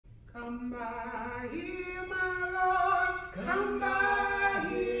Come by here, my Lord, come by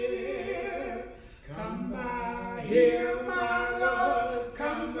here. Come by here, my Lord,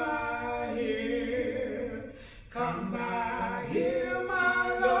 come by here. Come by here,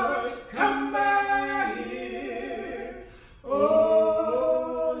 my Lord, come by here.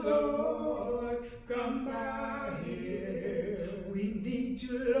 Oh, Lord, come by here. We need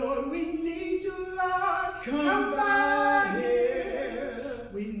you, Lord, we need you, Lord, come by here.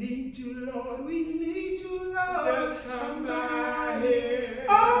 We need you, Lord, we need you, Lord, just come by here.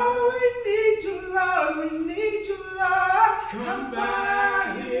 Oh, we need you, Lord, we need you, Lord, come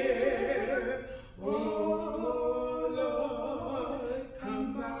by here. Oh, Lord,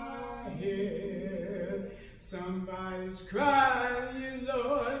 come by here. Somebody's crying,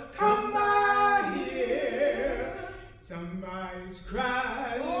 Lord, come by here. Somebody's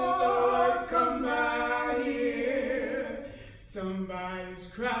crying, Lord, come by here. Somebody's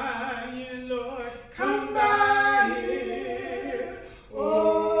crying, Lord, come by here.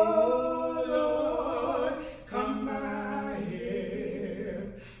 Oh, Lord, come by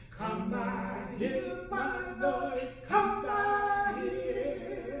here. Come by here, my Lord, come by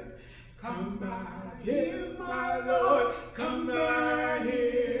here. Come by here, my Lord, come by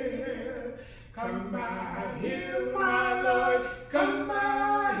here. Come by here, my Lord, come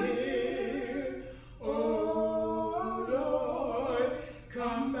by here. Oh, Lord,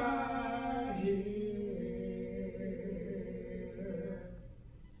 come by here.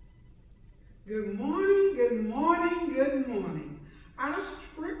 Good morning, good morning, good morning. Our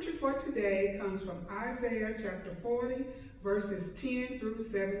scripture for today comes from Isaiah chapter 40, verses 10 through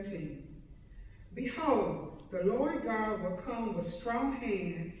 17. Behold, the Lord God will come with strong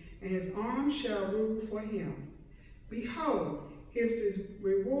hand, and his arm shall rule for him. Behold, his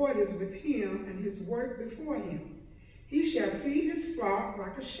reward is with him, and his work before him. He shall feed his flock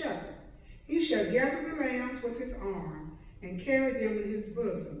like a shepherd. He shall gather the lambs with his arm, and carry them in his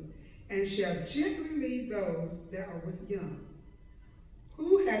bosom, and shall gently lead those that are with young.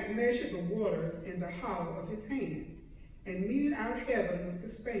 Who hath measured the waters in the hollow of his hand, and meted out heaven with the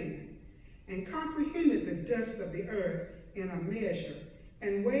span, and comprehended the dust of the earth in a measure,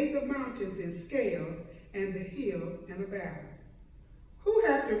 and weighed the mountains in scales, and the hills in a balance? Who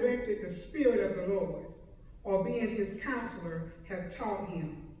hath directed the Spirit of the Lord, or being his counselor hath taught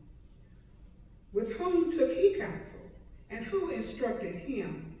him? With whom took he counsel, and who instructed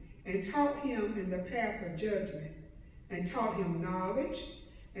him, and taught him in the path of judgment, and taught him knowledge,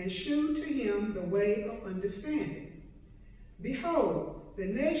 and shewed to him the way of understanding? Behold, the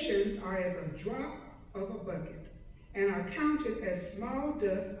nations are as a drop of a bucket, and are counted as small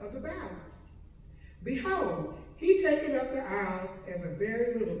dust of the balance. Behold, he taketh up the isles as a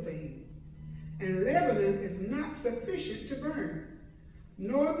very little thing, and Lebanon is not sufficient to burn,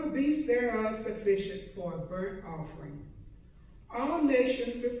 nor the beasts thereof sufficient for a burnt offering. All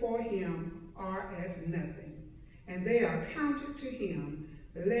nations before him are as nothing, and they are counted to him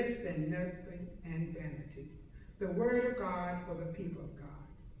less than nothing and vanity. The word of God for the people of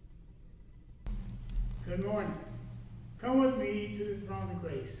God. Good morning. Come with me to the throne of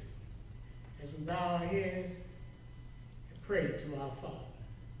grace as we bow our heads and pray to our Father.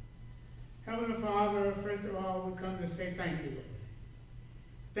 Heavenly Father, first of all, we come to say thank you, Lord.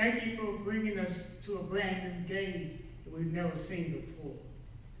 Thank you for bringing us to a brand new day that we've never seen before.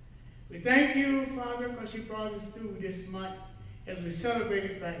 We thank you, Father, because you brought us through this month as we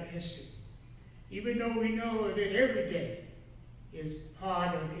celebrated Black history. Even though we know that every day is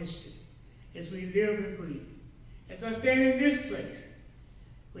part of history as we live and breathe. As I stand in this place,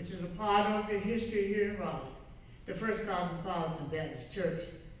 which is a part of the history here in Raleigh, the First Cosmopolitan Baptist Church,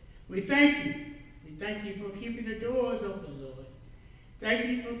 we thank you. We thank you for keeping the doors open, Lord. Thank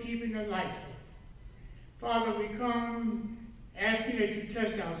you for keeping the lights on. Father, we come asking that you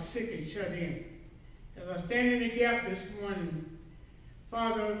touch our sick and shut in. As I stand in the gap this morning,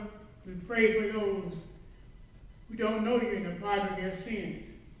 Father, we pray for those who don't know you in the pardon of their sins.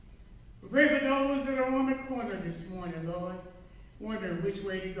 We pray for those that are on the corner this morning, Lord, wondering which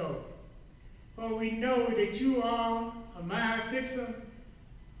way to go. For we know that you are a mind fixer,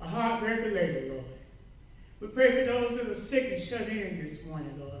 a heart regulator, Lord. We pray for those that are sick and shut in this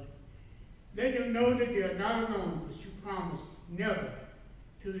morning, Lord. Let them know that they are not alone, because you promised never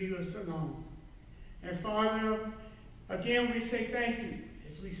to leave us alone. And Father, again we say thank you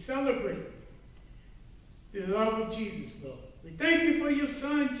as we celebrate the love of Jesus, Lord. We thank you for your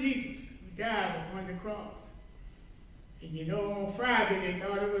son, Jesus, who died upon the cross. And you know, on Friday, they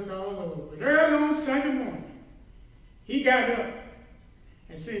thought it was all over. But early on Sunday morning, he got up.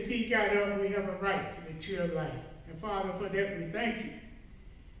 And since he got up, we have a right to the tree of life. And Father, for that we thank you.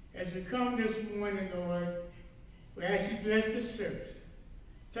 As we come this morning, Lord, we ask you to bless this service.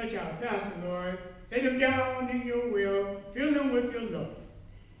 Touch our pastor, Lord. Let him get on in your will. Fill him with your love.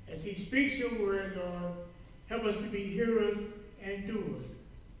 As he speaks your word, Lord, help us to be hearers and doers.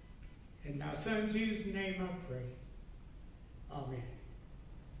 In my son Jesus' name I pray. Amen.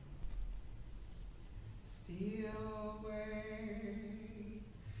 Steal away,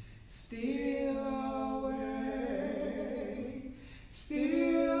 steal away,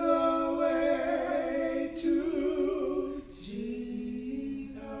 steal away to Jesus.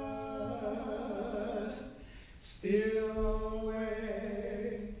 Steal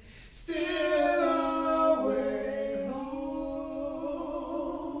away, steal away home.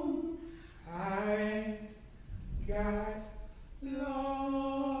 I ain't got long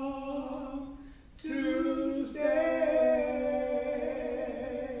to stay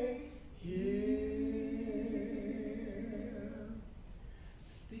here.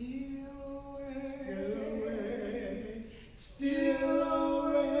 Steal away, steal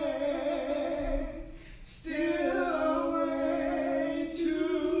away, steal away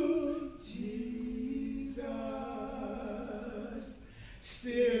to Jesus.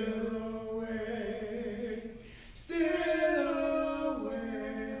 Steal away, steal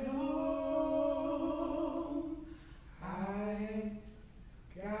away home. I ain't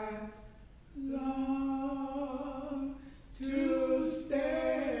got long to stay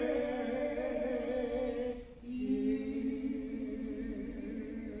here.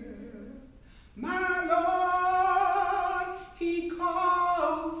 My Lord, He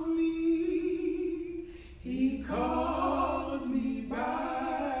calls me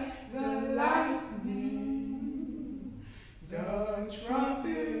by the lightning. The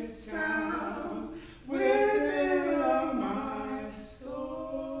trumpet sounds within my soul.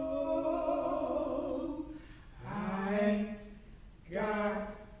 I ain't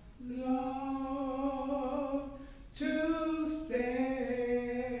got long to stay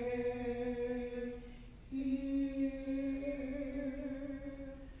here.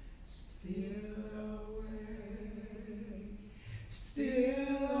 Steal away,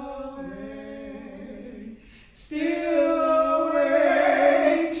 steal away, steal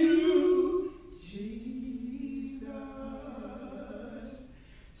away to Jesus.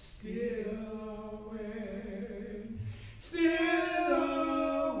 Steal away, steal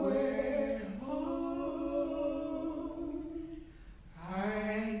away home. I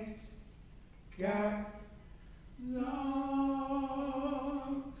ain't got long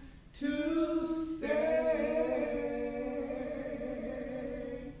to stay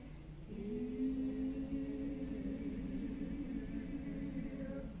here.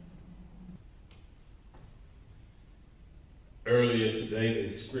 Earlier today, the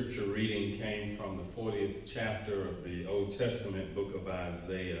scripture reading came from the 40th chapter of the Old Testament book of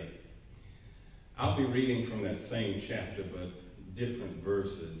Isaiah. I'll be reading from that same chapter, but different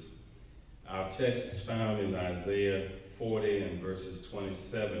verses. Our text is found in Isaiah 40 and verses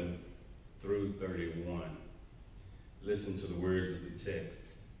 27 through 31. Listen to the words of the text.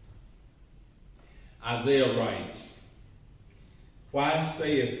 Isaiah writes, "Why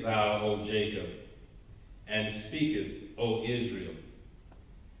sayest thou, O Jacob, and speakest, O Israel,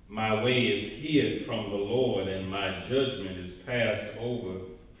 my way is hid from the Lord, and my judgment is passed over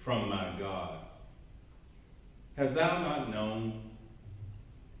from my God? Hast thou not known?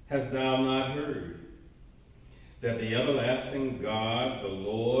 Hast thou not heard? That the everlasting God, the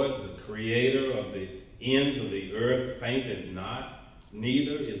Lord, the creator of the ends of the earth, fainteth not,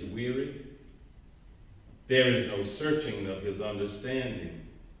 neither is weary? There is no searching of his understanding.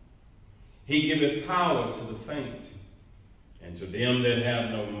 He giveth power to the faint, and to them that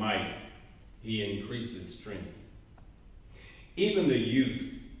have no might he increases strength. Even the youth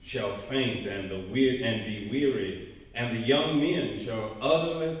shall faint and be weary, and the young men shall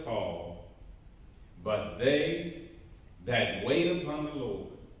utterly fall. But they that wait upon the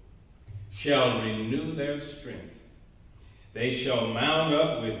Lord shall renew their strength. They shall mount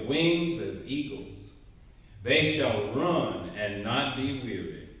up with wings as eagles. They shall run and not be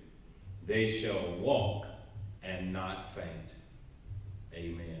weary. They shall walk and not faint."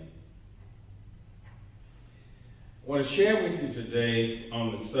 Amen. I want to share with you today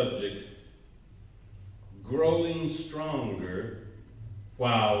on the subject, growing stronger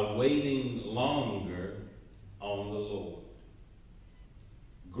while waiting longer on the Lord.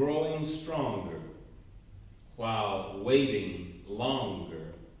 Growing stronger while waiting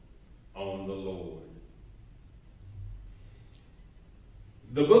longer on the Lord.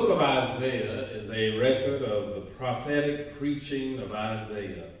 The book of Isaiah is a record of the prophetic preaching of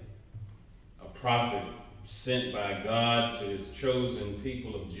Isaiah, a prophet sent by God to his chosen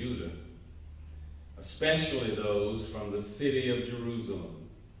people of Judah, especially those from the city of Jerusalem.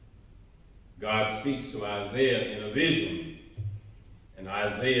 God speaks to Isaiah in a vision, and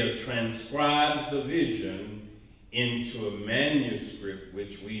Isaiah transcribes the vision into a manuscript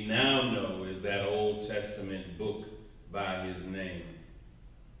which we now know is that Old Testament book by his name.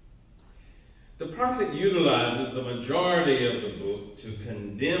 The prophet utilizes the majority of the book to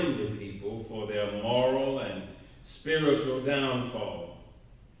condemn the people for their moral and spiritual downfall,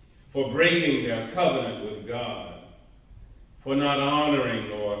 for breaking their covenant with God, for not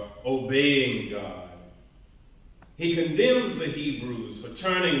honoring or obeying God. He condemns the Hebrews for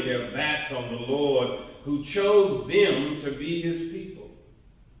turning their backs on the Lord who chose them to be his people.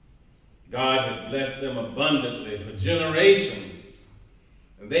 God had blessed them abundantly for generations,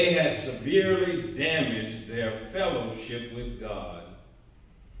 and they had severely damaged their fellowship with God.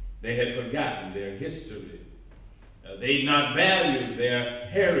 They had forgotten their history. They'd not valued their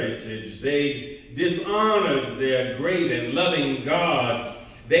heritage. They'd dishonored their great and loving God.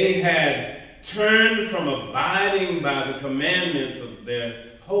 They had turned from abiding by the commandments of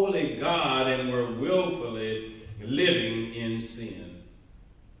their holy God and were willfully living in sin.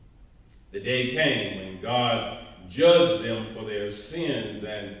 The day came when God judged them for their sins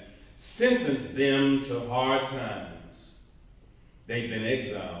and sentenced them to hard times. They'd been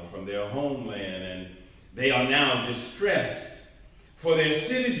exiled from their homeland, and they are now distressed, for their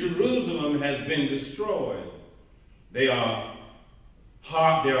city Jerusalem has been destroyed. Their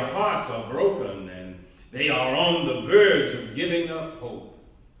hearts are broken, and they are on the verge of giving up hope.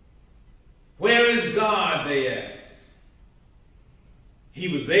 Where is God, they asked. He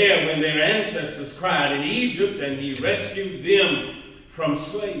was there when their ancestors cried in Egypt, and he rescued them from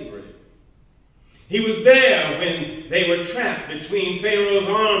slavery. He was there when they were trapped between Pharaoh's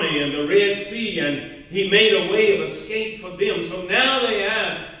army and the Red Sea, and he made a way of escape for them. So now they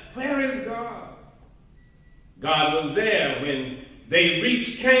ask, where is God? God was there when they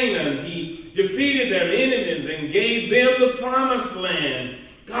reached Canaan. He defeated their enemies and gave them the promised land.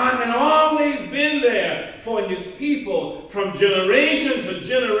 God had always been there for his people from generation to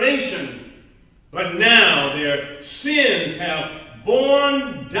generation. But now their sins have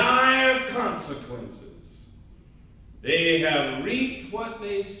borne dire consequences. They have reaped what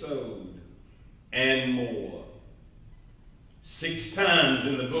they sowed and more. 6 times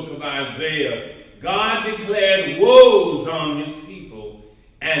in the book of Isaiah, God declared woes on his people,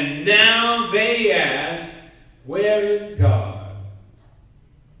 and now they ask, where is God?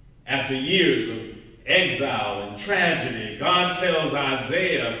 After years of exile and tragedy, God tells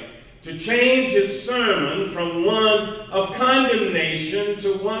Isaiah to change his sermon from one of condemnation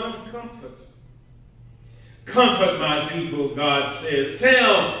to one of comfort. Comfort my people, God says.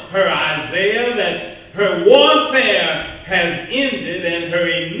 Tell her, Isaiah, that her warfare has ended and her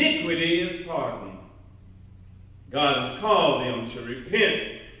iniquity is pardoned. God has called them to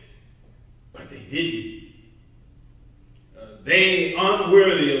repent, but they didn't. They aren't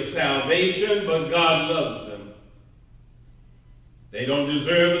worthy of salvation, but God loves them. They don't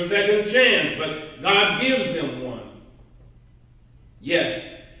deserve a second chance, but God gives them one. Yes,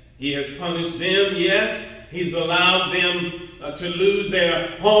 he has punished them. Yes, he's allowed them to lose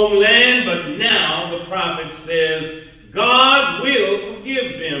their homeland, but now the prophet says God will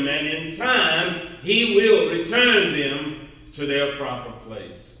forgive them, and in time he will return them to their proper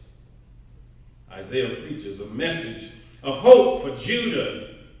place. Isaiah preaches a message of hope for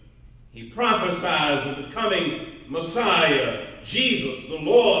Judah. He prophesies of the coming Messiah, Jesus, the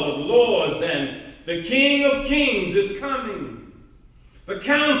Lord of Lords, and the King of Kings is coming. The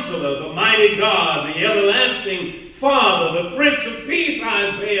Counselor, the mighty God, the everlasting Father, the Prince of Peace,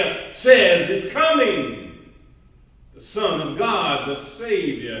 Isaiah says, is coming. The Son of God, the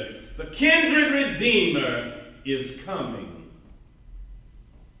Savior, the kindred Redeemer is coming.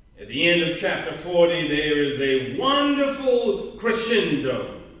 At the end of chapter 40, there is a wonderful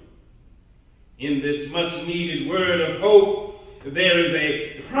crescendo. In this much-needed word of hope, there is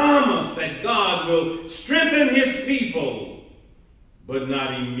a promise that God will strengthen his people, but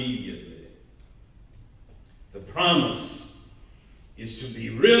not immediately. The promise is to be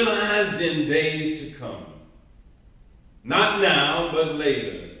realized in days to come. Not now, but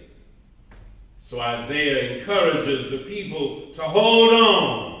later. So Isaiah encourages the people to hold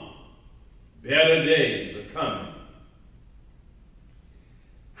on. Better days are coming.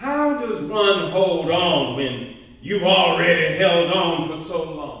 How does one hold on when you've already held on for so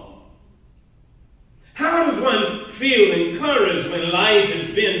long? How does one feel encouraged when life has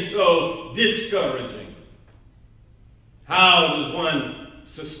been so discouraging? How does one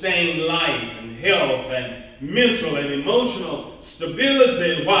sustain life and health and mental and emotional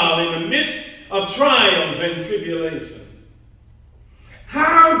stability while in the midst of trials and tribulations?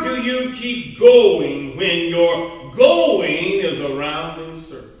 How do you keep going when your going is around in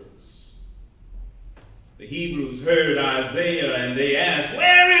circles? The Hebrews heard Isaiah and they asked,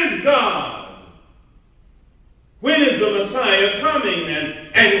 "Where is God? When is the Messiah coming?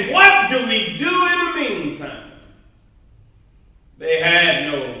 And what do we do in the meantime?" They had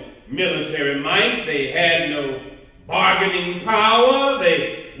no military might. They had no bargaining power.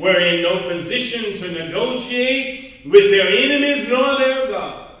 They were in no position to negotiate with their enemies nor their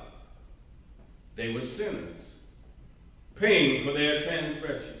God. They were sinners, paying for their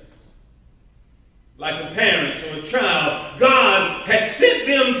transgressions. Like a parent to a child, God had sent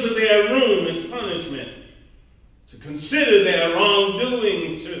them to their room as punishment, to consider their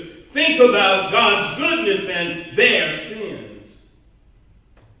wrongdoings, to think about God's goodness and their sins.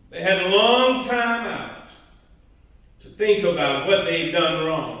 They had a long time out to think about what they'd done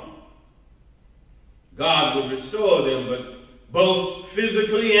wrong. God would restore them, but both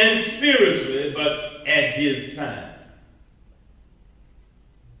physically and spiritually, but at his time.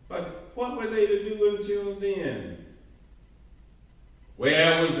 But what were they to do until then?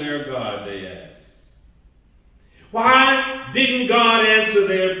 Where was their God, they asked. Why didn't God answer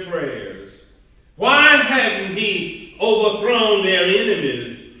their prayers? Why hadn't he overthrown their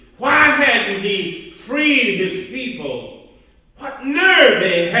enemies? Why hadn't he freed his people? What nerve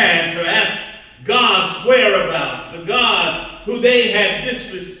they had to ask God's whereabouts, the God who they had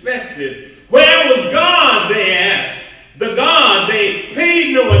disrespected. Where was God, they asked, the God they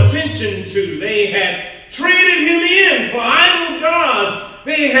paid no attention to. They had traded him in for idol gods.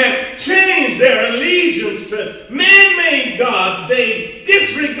 They had changed their allegiance to man-made gods. They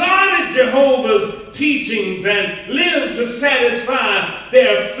disregarded Jehovah's teachings and lived to satisfy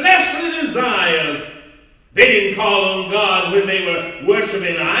their fleshly desires. They didn't call on God when they were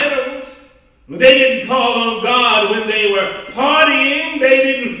worshiping idols. They didn't call on God when they were partying. They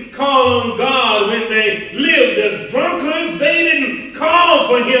didn't call on God when they lived as drunkards. They didn't call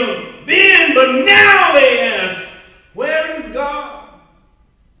for him then, but now they ask, where is God?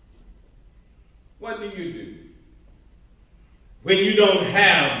 What do you do when you don't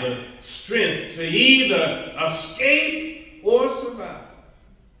have the strength to either escape or survive?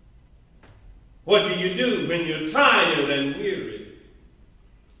 What do you do when you're tired and weary?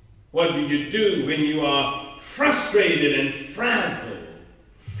 What do you do when you are frustrated and frazzled?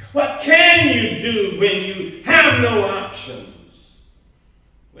 What can you do when you have no options?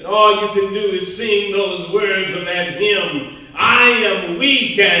 When all you can do is sing those words of that hymn, I am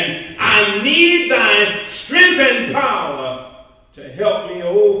weak and I need thy strength and power to help me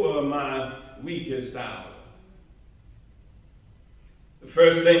over my weakest hour. The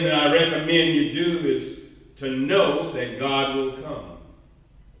first thing that I recommend you do is to know that God will come.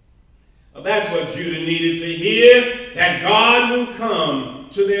 Well, that's what Judah needed to hear, that God will come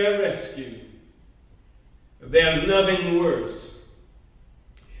to their rescue. There's nothing worse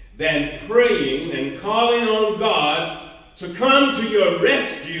than praying and calling on God to come to your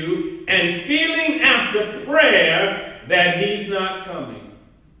rescue and feeling after prayer that he's not coming.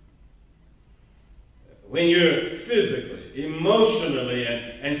 When you're physically, emotionally,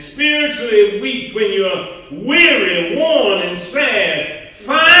 and spiritually weak, when you're weary, worn, and sad,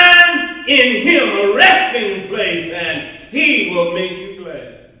 find in him a resting place and he will make you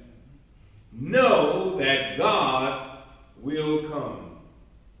glad. Know that God will come.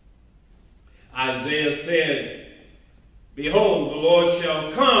 Isaiah said, behold, the Lord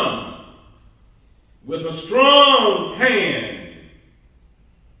shall come with a strong hand.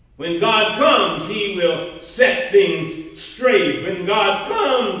 When God comes, he will set things straight. When God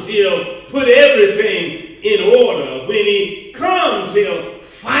comes, he'll put everything in order. When he comes, he'll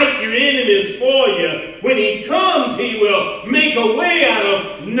fight your enemies for you. When he comes, he will make a way out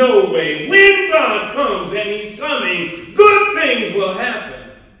of no way. When God comes, and he's coming, good things will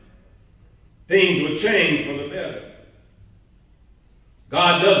happen. Things will change for the better.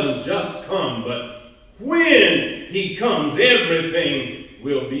 God doesn't just come, but when he comes, everything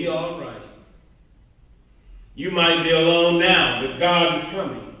will be all right. You might be alone now, but God is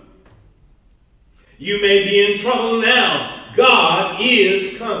coming. You may be in trouble now. God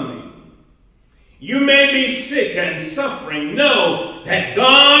is coming. You may be sick and suffering. Know that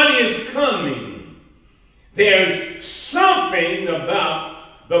God is coming. There's something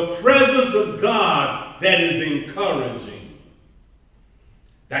about the presence of God that is encouraging.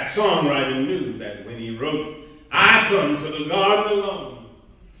 That songwriter knew that when he wrote, I come to the garden alone,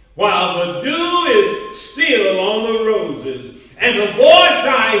 while the dew is still on the roses, And the voice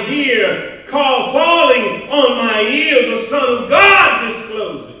I hear call falling on my ear, the Son of God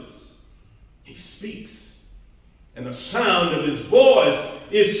discloses. He speaks, and the sound of his voice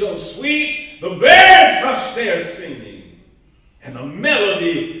is so sweet, the birds hush their singing. And the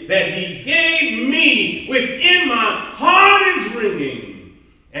melody that he gave me within my heart is ringing.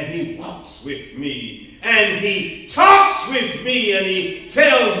 And he walks with me, and he talks with me, and he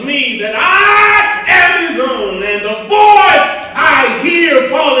tells me that I am his own. And the voice I hear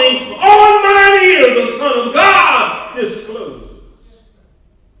falling on my ear, the Son of God discloses.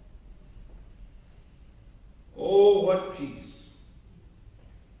 Oh, what peace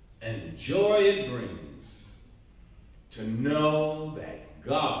and joy it brings to know that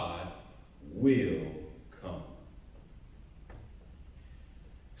God will come.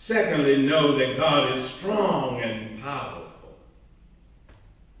 Secondly, know that God is strong and powerful.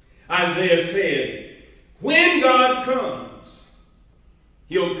 Isaiah said, when God comes,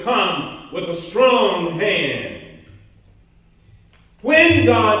 he'll come with a strong hand. When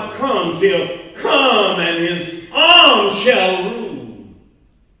God comes, he'll come and his arm shall rule.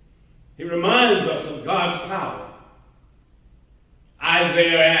 He reminds us of God's power.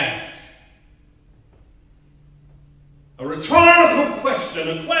 Isaiah asks a rhetorical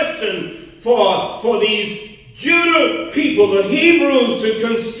question, a question for these Judah people, the Hebrews, to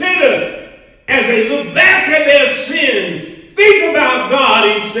consider as they look back at their sins. Think about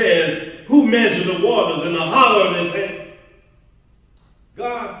God, he says, who measured the waters in the hollow of his hand.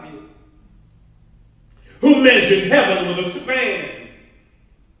 God did. Who measured heaven with a span.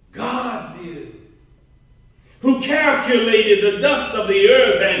 God did. Who calculated the dust of the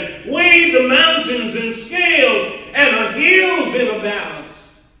earth and weighed the mountains in scales and the hills in a balance.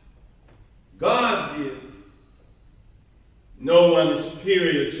 God did. No one is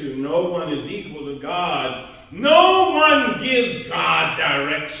superior to, no one is equal to God. No one gives God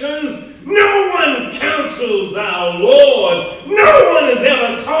directions. No one counsels our Lord. No one has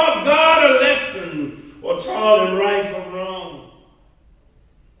ever taught God a lesson or taught him right from wrong.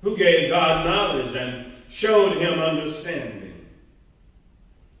 Who gave God knowledge and showed him understanding?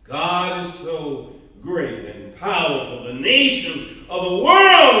 God is so great and powerful. The nations of the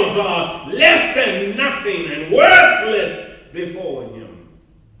world are less than nothing and worthless before him.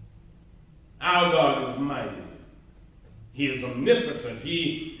 Our God is mighty. He is omnipotent.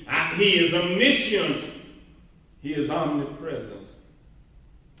 He is omniscient. He is omnipresent.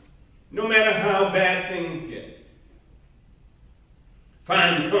 No matter how bad things get,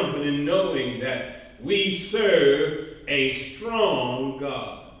 find comfort in knowing that we serve a strong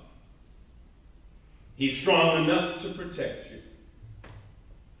God. He's strong enough to protect you.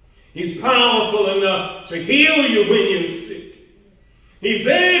 He's powerful enough to heal you when you're sick. He's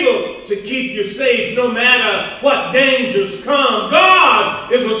able to keep you safe no matter what dangers come.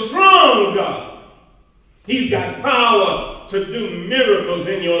 God is a strong God. He's got power to do miracles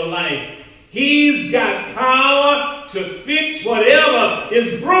in your life. He's got power to fix whatever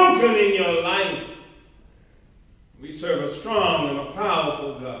is broken in your life. We serve a strong and a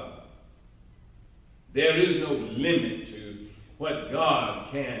powerful God. There is no limit to what God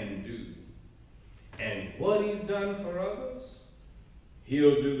can do. And what he's done for others,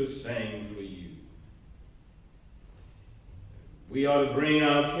 he'll do the same for you. We ought to bring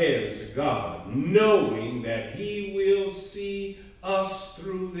our cares to God, knowing that he will see us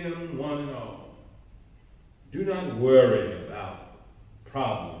through them one and all. Do not worry about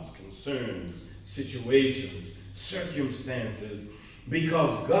problems, concerns, situations, circumstances,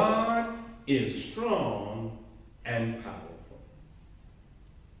 because God is strong and powerful.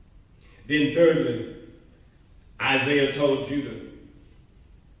 Then thirdly, Isaiah told Judah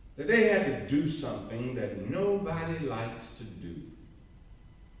that they had to do something that nobody likes to do.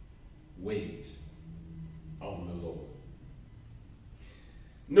 Wait on the Lord.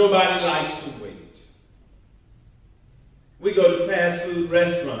 Nobody likes to wait. We go to fast food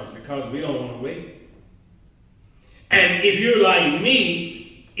restaurants because we don't want to wait. And if you're like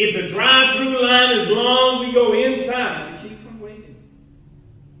me, if the drive-through line is long, we go inside to keep from waiting.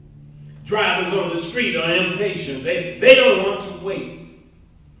 Drivers on the street are impatient. They don't want to wait.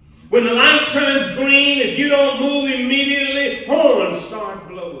 When the light turns green, if you don't move immediately, horns start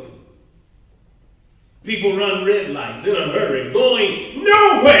blowing. People run red lights in a hurry, going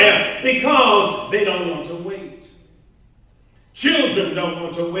nowhere because they don't want to wait. Children don't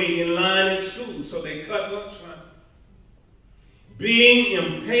want to wait in line at school, so they cut lunch line. Being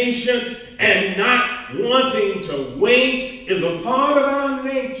impatient and not wanting to wait is a part of our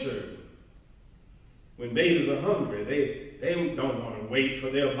nature. When babies are hungry, they don't want to wait for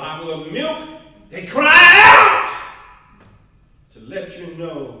their bottle of milk. They cry out. to let you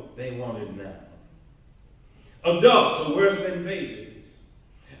know they want it now. Adults are worse than babies.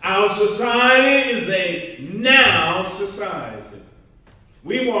 Our society is a now society.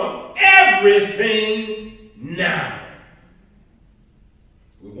 We want everything now.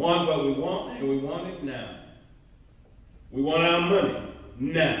 We want what we want, and we want it now. We want our money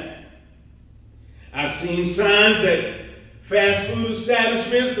now. I've seen signs at fast food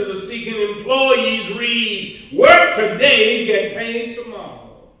establishments that are seeking employees read, "Work today, get paid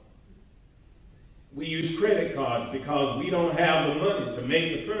tomorrow." We use credit cards because we don't have the money to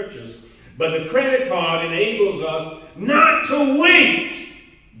make the purchase, but the credit card enables us not to wait,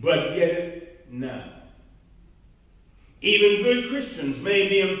 but get it now. Even good Christians may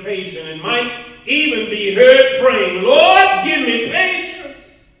be impatient and might even be heard praying, "Lord, give me patience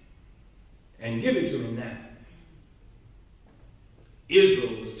and give it to me now."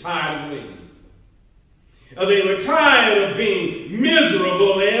 Israel was tired of waiting. They were tired of being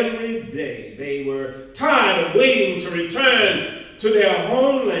miserable every day. They were tired of waiting to return to their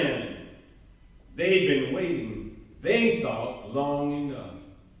homeland. They'd been waiting, they thought, long enough.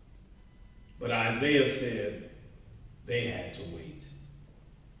 But Isaiah said they had to wait.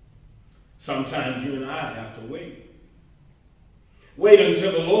 Sometimes you and I have to wait. Wait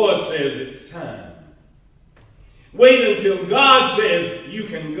until the Lord says it's time. Wait until God says you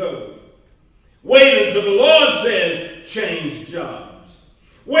can go. Wait until the Lord says change jobs.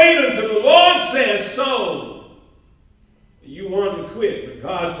 Wait until the Lord says so. You want to quit, but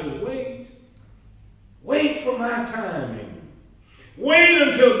God says wait. Wait for my timing. Wait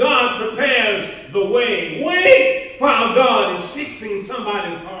until God prepares the way. Wait while God is fixing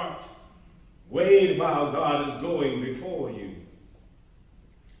somebody's heart. Wait while God is going before you.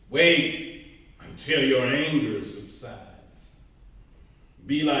 Wait until your anger subsides.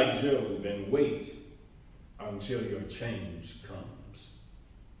 Be like Job and wait until your change comes.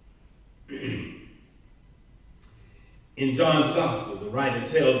 In John's Gospel, the writer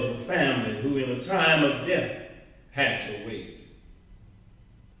tells of a family who in a time of death had to wait.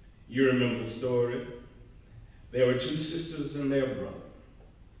 You remember the story? There were two sisters and their brother,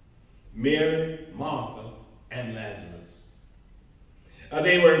 Mary, Martha, and Lazarus.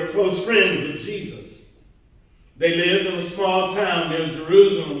 They were close friends of Jesus. They lived in a small town near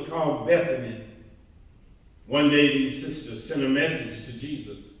Jerusalem called Bethany. One day these sisters sent a message to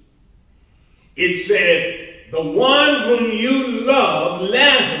Jesus. It said, "The one whom you love,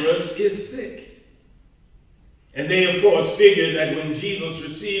 Lazarus, is sick." And they, of course, figured that when Jesus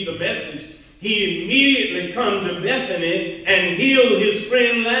received the message, he'd immediately come to Bethany and heal his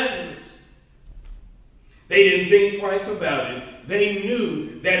friend Lazarus. They didn't think twice about it. They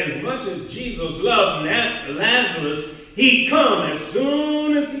knew that as much as Jesus loved Lazarus, he'd come as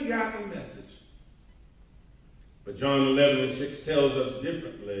soon as he got the message. But John 11:6 tells us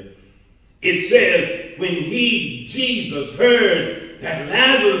differently. It says, when he, Jesus, heard that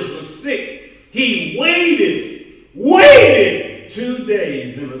Lazarus was sick, he waited 2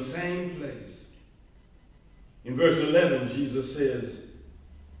 days in the same place. In verse 11, Jesus says,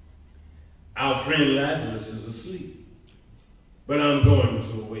 "Our friend Lazarus is asleep, but I'm going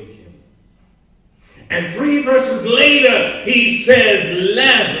to awake him." And 3 verses later, he says,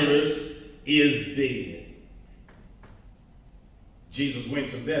 "Lazarus is dead." Jesus went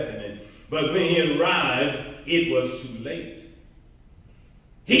to Bethany, but when he arrived, it was too late.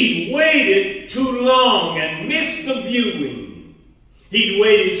 He'd waited too long and missed the viewing. He'd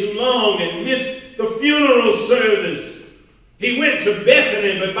waited too long and missed the funeral service. He went to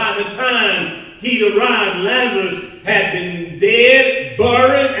Bethany, but by the time he'd arrived, Lazarus had been dead,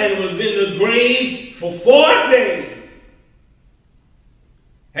 buried, and was in the grave for 4 days.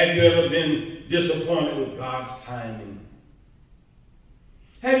 Have you ever been disappointed with God's timing?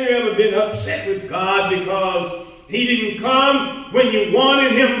 Have you ever been upset with God because he didn't come when you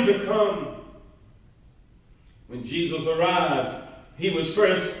wanted him to come? When Jesus arrived, he was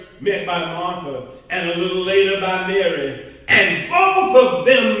first met by Martha and a little later by Mary. And both of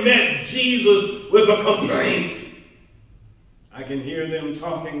them met Jesus with a complaint. I can hear them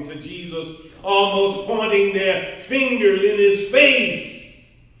talking to Jesus, almost pointing their finger in his face,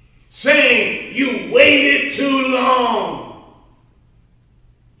 saying, "You waited too long.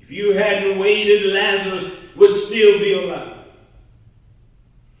 If you hadn't waited, Lazarus would still be alive."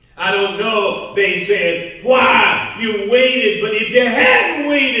 I don't know, they said, why you waited, but if you hadn't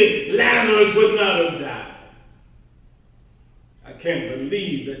waited, Lazarus would not have died. I can't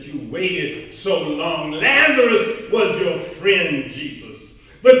believe that you waited so long. Lazarus was your friend, Jesus.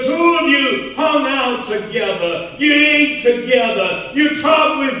 The two of you hung out together. You ate together. You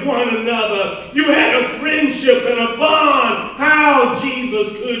talked with one another. You had a friendship and a bond. How, Jesus,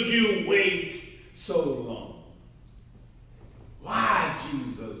 could you wait so long? Why,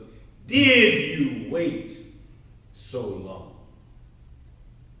 Jesus, did you wait so long?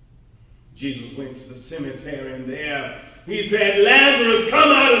 Jesus went to the cemetery, and there he said, Lazarus, come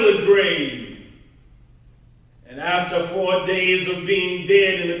out of the grave. And after 4 days of being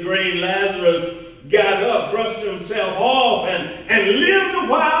dead in the grave, Lazarus got up, brushed himself off, and lived a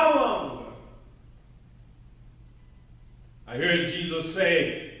while longer. I heard Jesus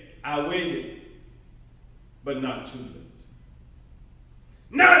say, I waited, but not too late.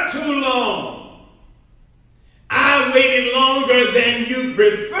 Not too long. I waited longer than you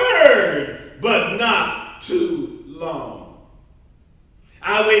preferred, but not too long.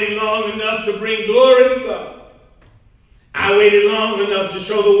 I waited long enough to bring glory to God. I waited long enough to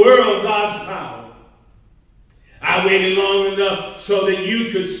show the world God's power. I waited long enough so that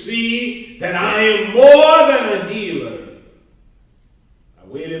you could see that I am more than a healer. I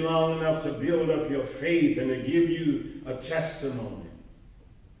waited long enough to build up your faith and to give you a testimony.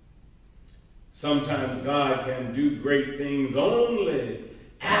 Sometimes God can do great things only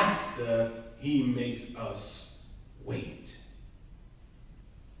after he makes us wait.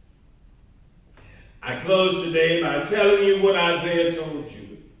 I close today by telling you what Isaiah told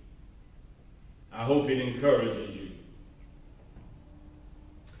you. I hope it encourages you.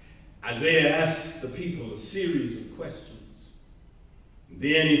 Isaiah asked the people a series of questions.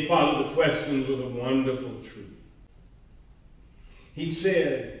 Then he followed the questions with a wonderful truth. He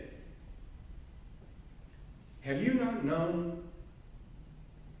said, have you not known?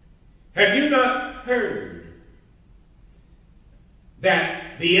 Have you not heard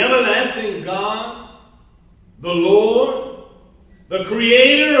that the everlasting God, the Lord, the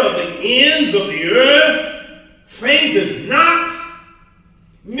creator of the ends of the earth, fainteth not,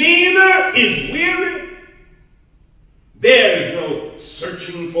 neither is weary? There is no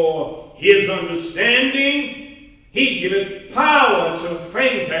searching for his understanding. He giveth power to the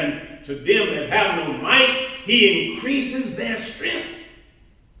faint, and to them that have no might, he increases their strength.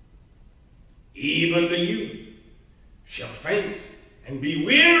 Even the youth shall faint and be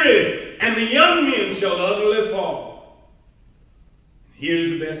weary, and the young men shall utterly fall. Here's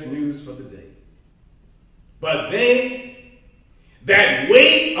the best news for the day. But they that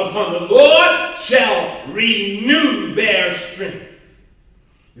wait upon the Lord shall renew their strength.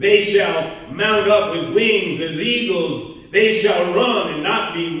 They shall mount up with wings as eagles. They shall run and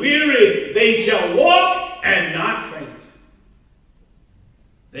not be weary. They shall walk and not faint.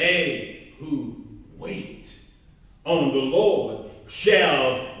 They who wait on the Lord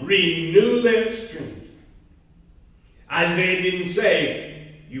shall renew their strength. Isaiah didn't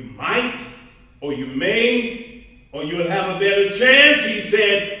say, you might, or you may, or you'll have a better chance. He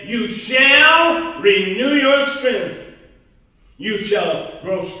said, you shall renew your strength. You shall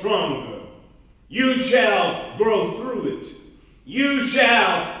grow stronger. You shall grow through it. You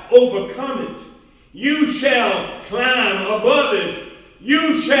shall overcome it. You shall climb above it.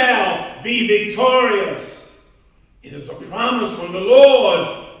 You shall be victorious. It is a promise from the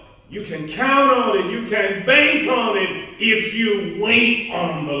Lord. You can count on it. You can bank on it if you wait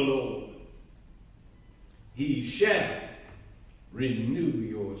on the Lord. He shall renew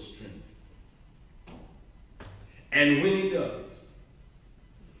your strength. And when he does,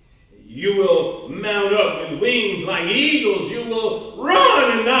 you will mount up with wings like eagles. You will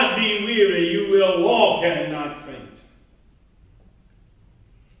run and not be weary. You will walk and not faint.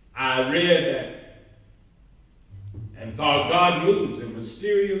 I read that and thought God moves in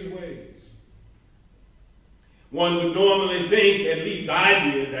mysterious ways. One would normally think, at least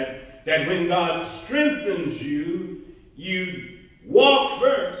I did, that when God strengthens you, you walk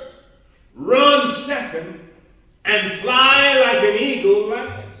first, run second, and fly like an eagle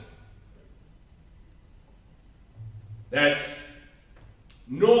last. That's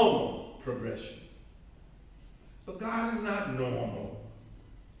normal progression. But God is not normal.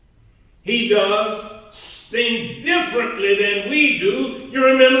 He does things differently than we do. You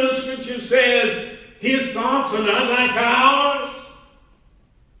remember the scripture says, his thoughts are not like ours.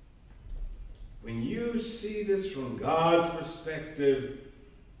 When you see this from God's perspective,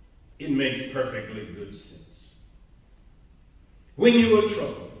 it makes perfectly good sense. When you are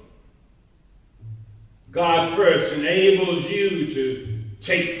troubled, God first enables you to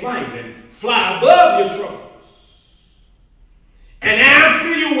take flight and fly above your troubles. And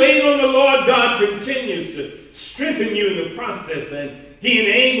after you wait on the Lord, God continues to strengthen you in the process, and he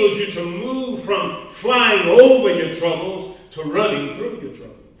enables you to move from flying over your troubles to running through your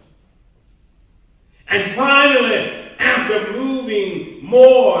troubles. And finally, after moving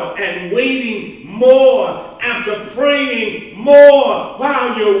more and waiting more, after praying more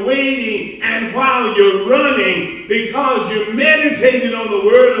while you're waiting and while you're running, because you meditated on the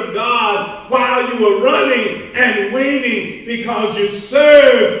Word of God while you were running and waiting, because you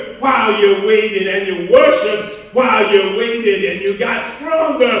served while you waited and you worshiped while you waited and you got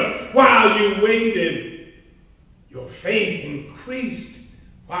stronger while you waited. Your faith increased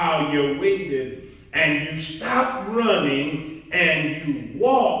while you waited, and you stopped running and you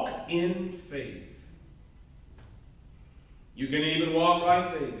walk in faith. You can even walk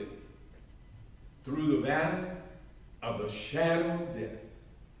like David through the valley of the shadow of death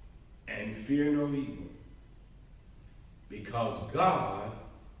and fear no evil, because God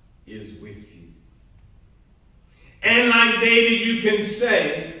is with you. And like David, you can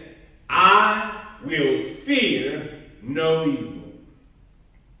say, I will fear no evil.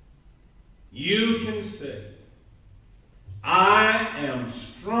 You can say, I am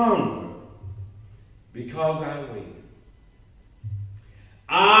stronger because I waited.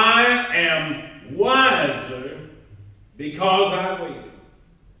 I am wiser because I waited.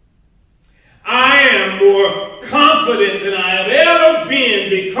 I am more confident than I have ever been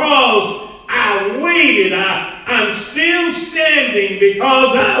because I waited. I'm still standing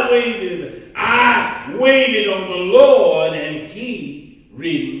because I waited. I waited on the Lord, and He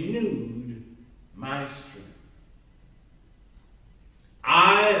renewed my strength.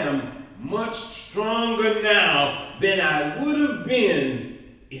 I am much stronger now than I would have been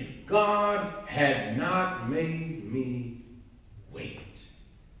if God had not made me wait.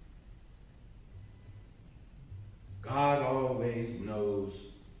 God always knows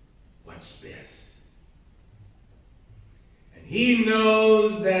what's best. And He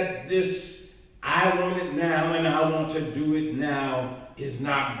knows that this I want it now and I want to do it now is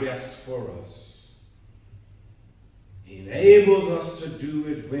not best for us. He enables us to do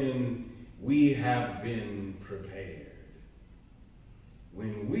it when we have been prepared.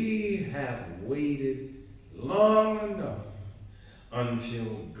 When we have waited long enough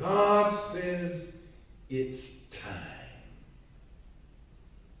until God says it's time.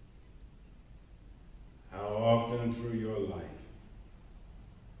 How often through your life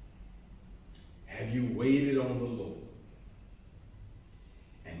have you waited on the Lord?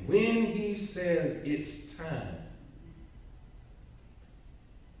 And when He says it's time,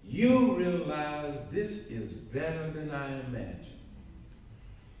 you realize this is better than I imagined,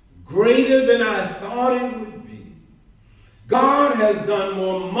 greater than I thought it would be. God has done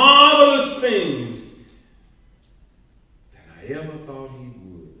more marvelous things than I ever thought He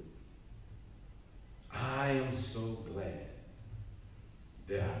would. I am so glad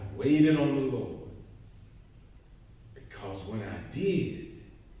that I waited on the Lord, because when I did,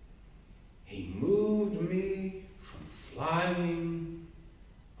 He moved me from flying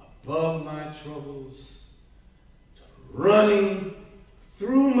above my troubles to running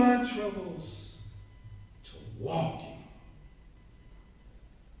through my troubles to walking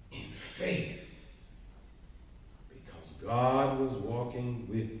in faith, because God was walking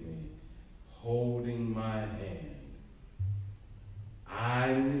with me, holding my hand.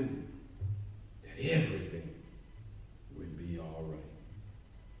 I knew that everything would be all right.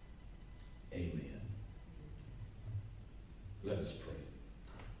 Amen. Let us pray.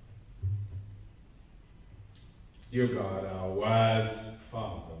 Dear God, our wise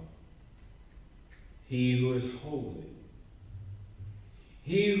Father, He who is holy,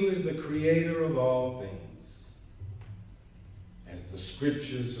 He who is the creator of all things, as the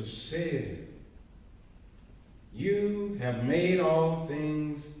scriptures have said, you have made all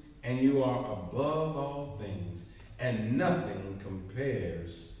things, and you are above all things, and nothing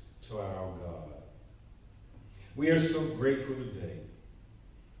compares to our God. We are so grateful today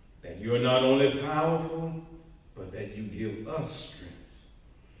that you are not only powerful, but that you give us strength.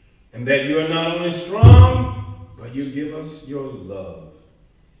 And that you are not only strong, but you give us your love.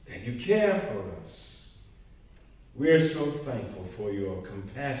 That you care for us. We are so thankful for your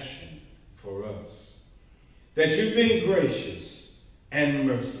compassion for us. That you've been gracious and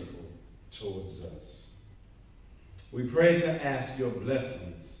merciful towards us. We pray to ask your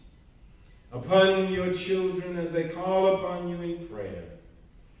blessings upon your children as they call upon you in prayer.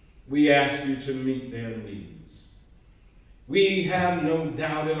 We ask you to meet their needs. We have no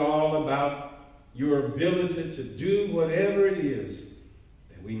doubt at all about your ability to do whatever it is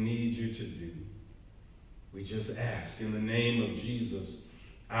that we need you to do. We just ask in the name of Jesus,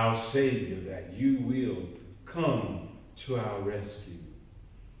 our Savior, that you will come to our rescue.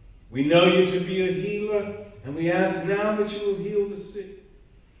 We know you to be a healer And we ask now that you will heal the sick.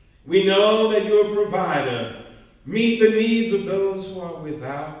 We know that you're a provider. Meet the needs of those who are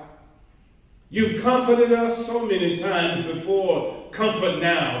without. You've comforted us so many times before. Comfort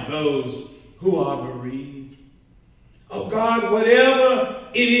now those who are bereaved. Oh God, whatever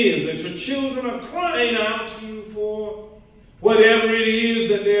it is that your children are crying out to you for, whatever it is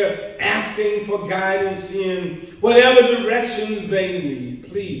that they're asking for guidance in, whatever directions they need,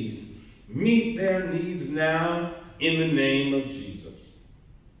 please meet their needs now in the name of Jesus.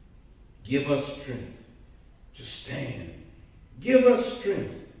 Give us strength to stand. Give us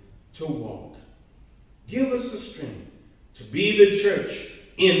strength to walk. Give us the strength to be the church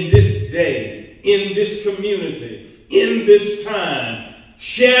in this day, in this community, in this time,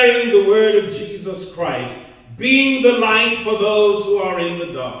 sharing the word of Jesus Christ, being the light for those who are in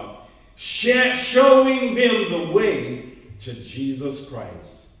the dark, showing them the way to Jesus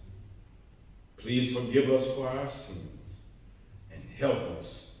Christ. Please forgive us for our sins and help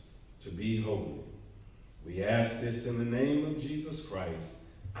us to be holy. We ask this in the name of Jesus Christ,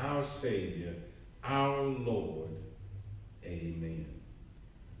 our Savior, our Lord. Amen.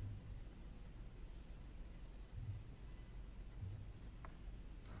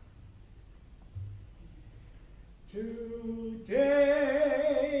 Today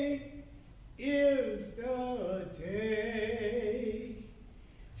is the day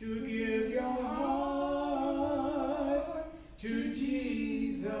to give your heart to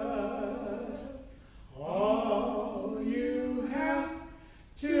Jesus. All you have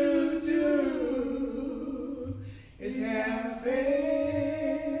to do is have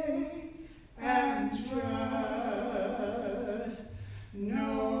faith and trust.